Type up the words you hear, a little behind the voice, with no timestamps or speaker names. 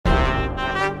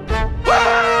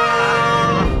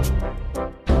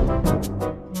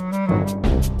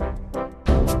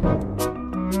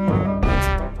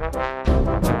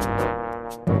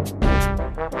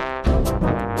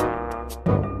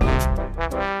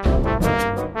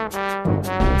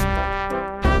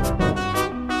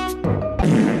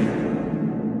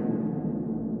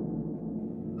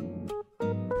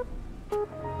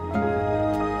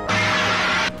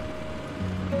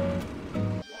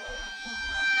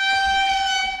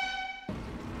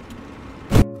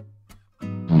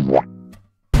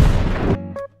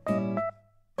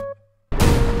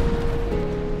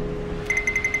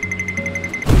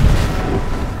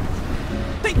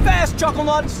chuckle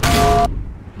nuts?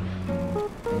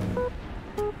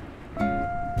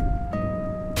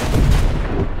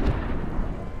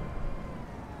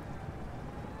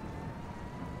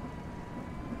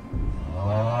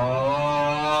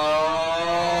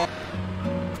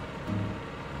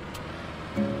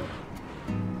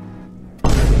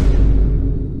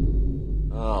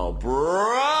 Oh,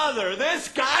 brother, this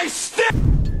guy stinks!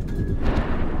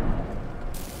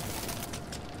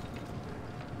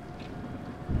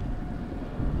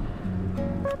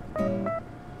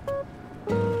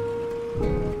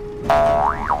 I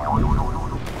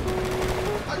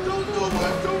don't know what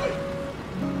I'm doing!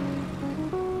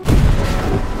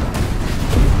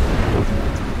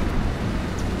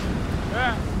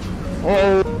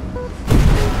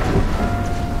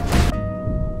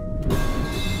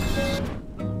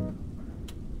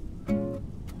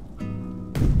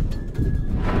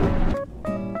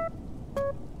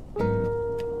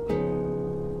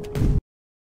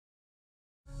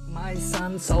 My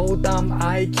son so dumb,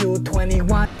 IQ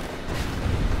 21.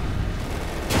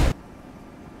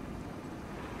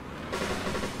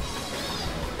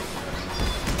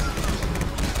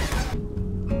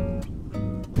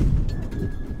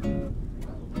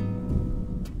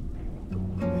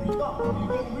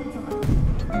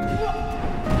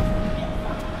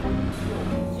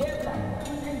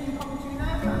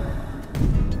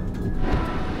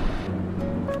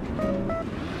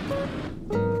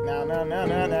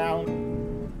 Now.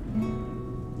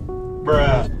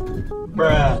 Bruh.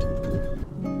 Bruh.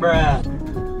 Bruh.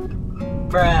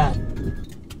 Bruh.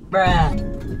 Bruh.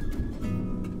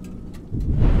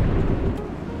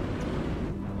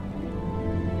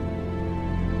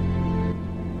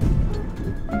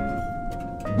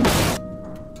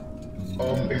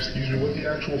 Excuse me, what the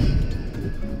actual...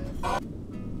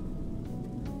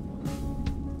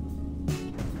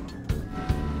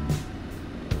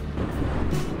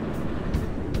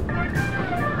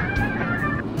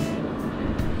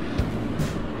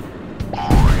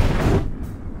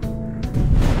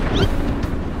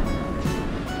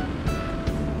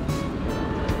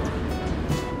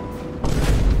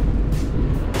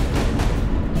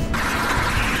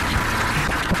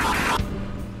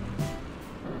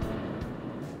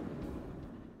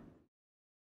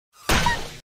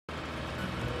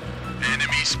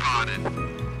 Enemy spotted.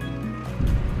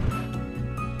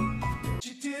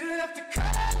 You didn't have to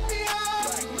cut me off.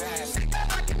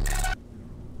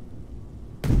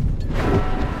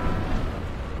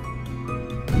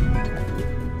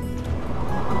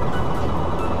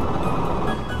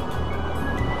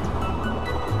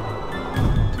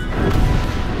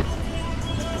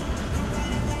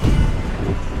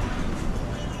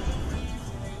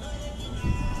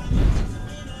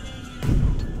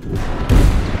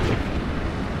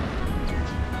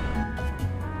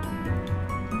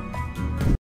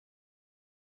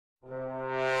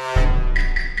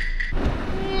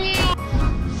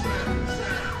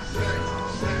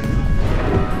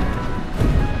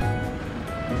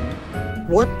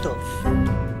 What the f...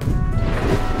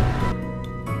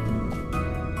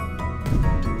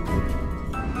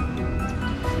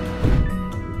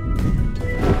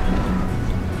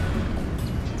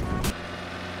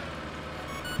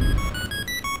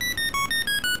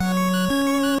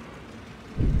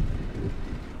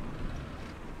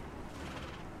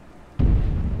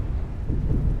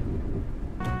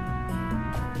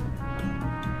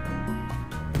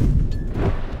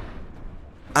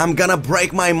 I'm gonna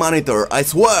break my monitor, I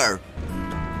swear!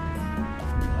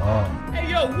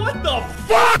 Hey, yo, what the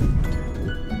fuck?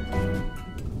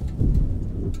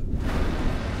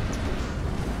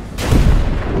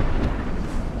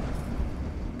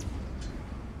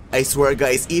 I swear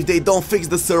guys, if they don't fix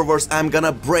the servers, I'm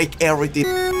gonna break everything.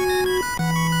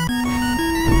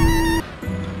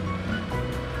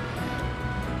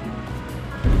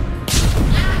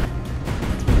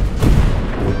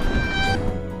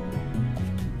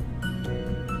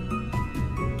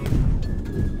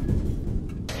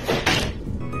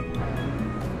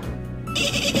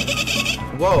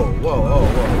 Whoa, whoa, whoa,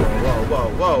 whoa, whoa,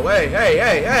 whoa, whoa, hey, hey,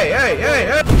 hey, hey, hey, hey,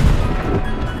 hey!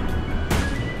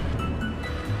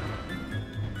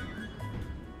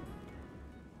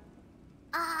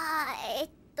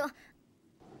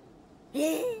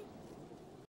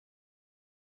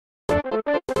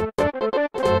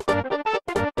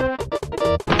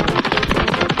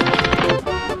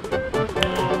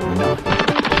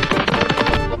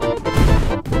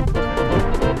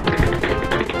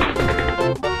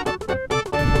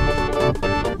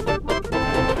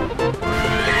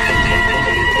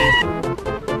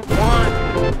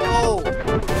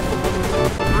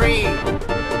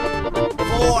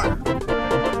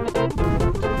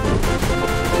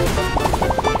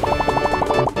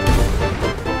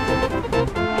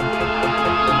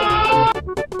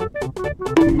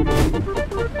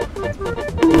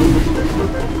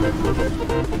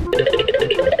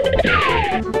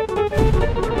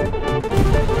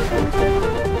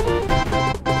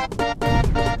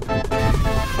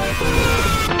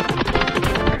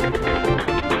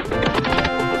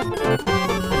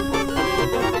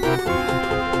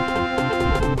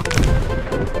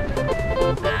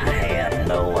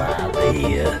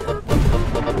 here.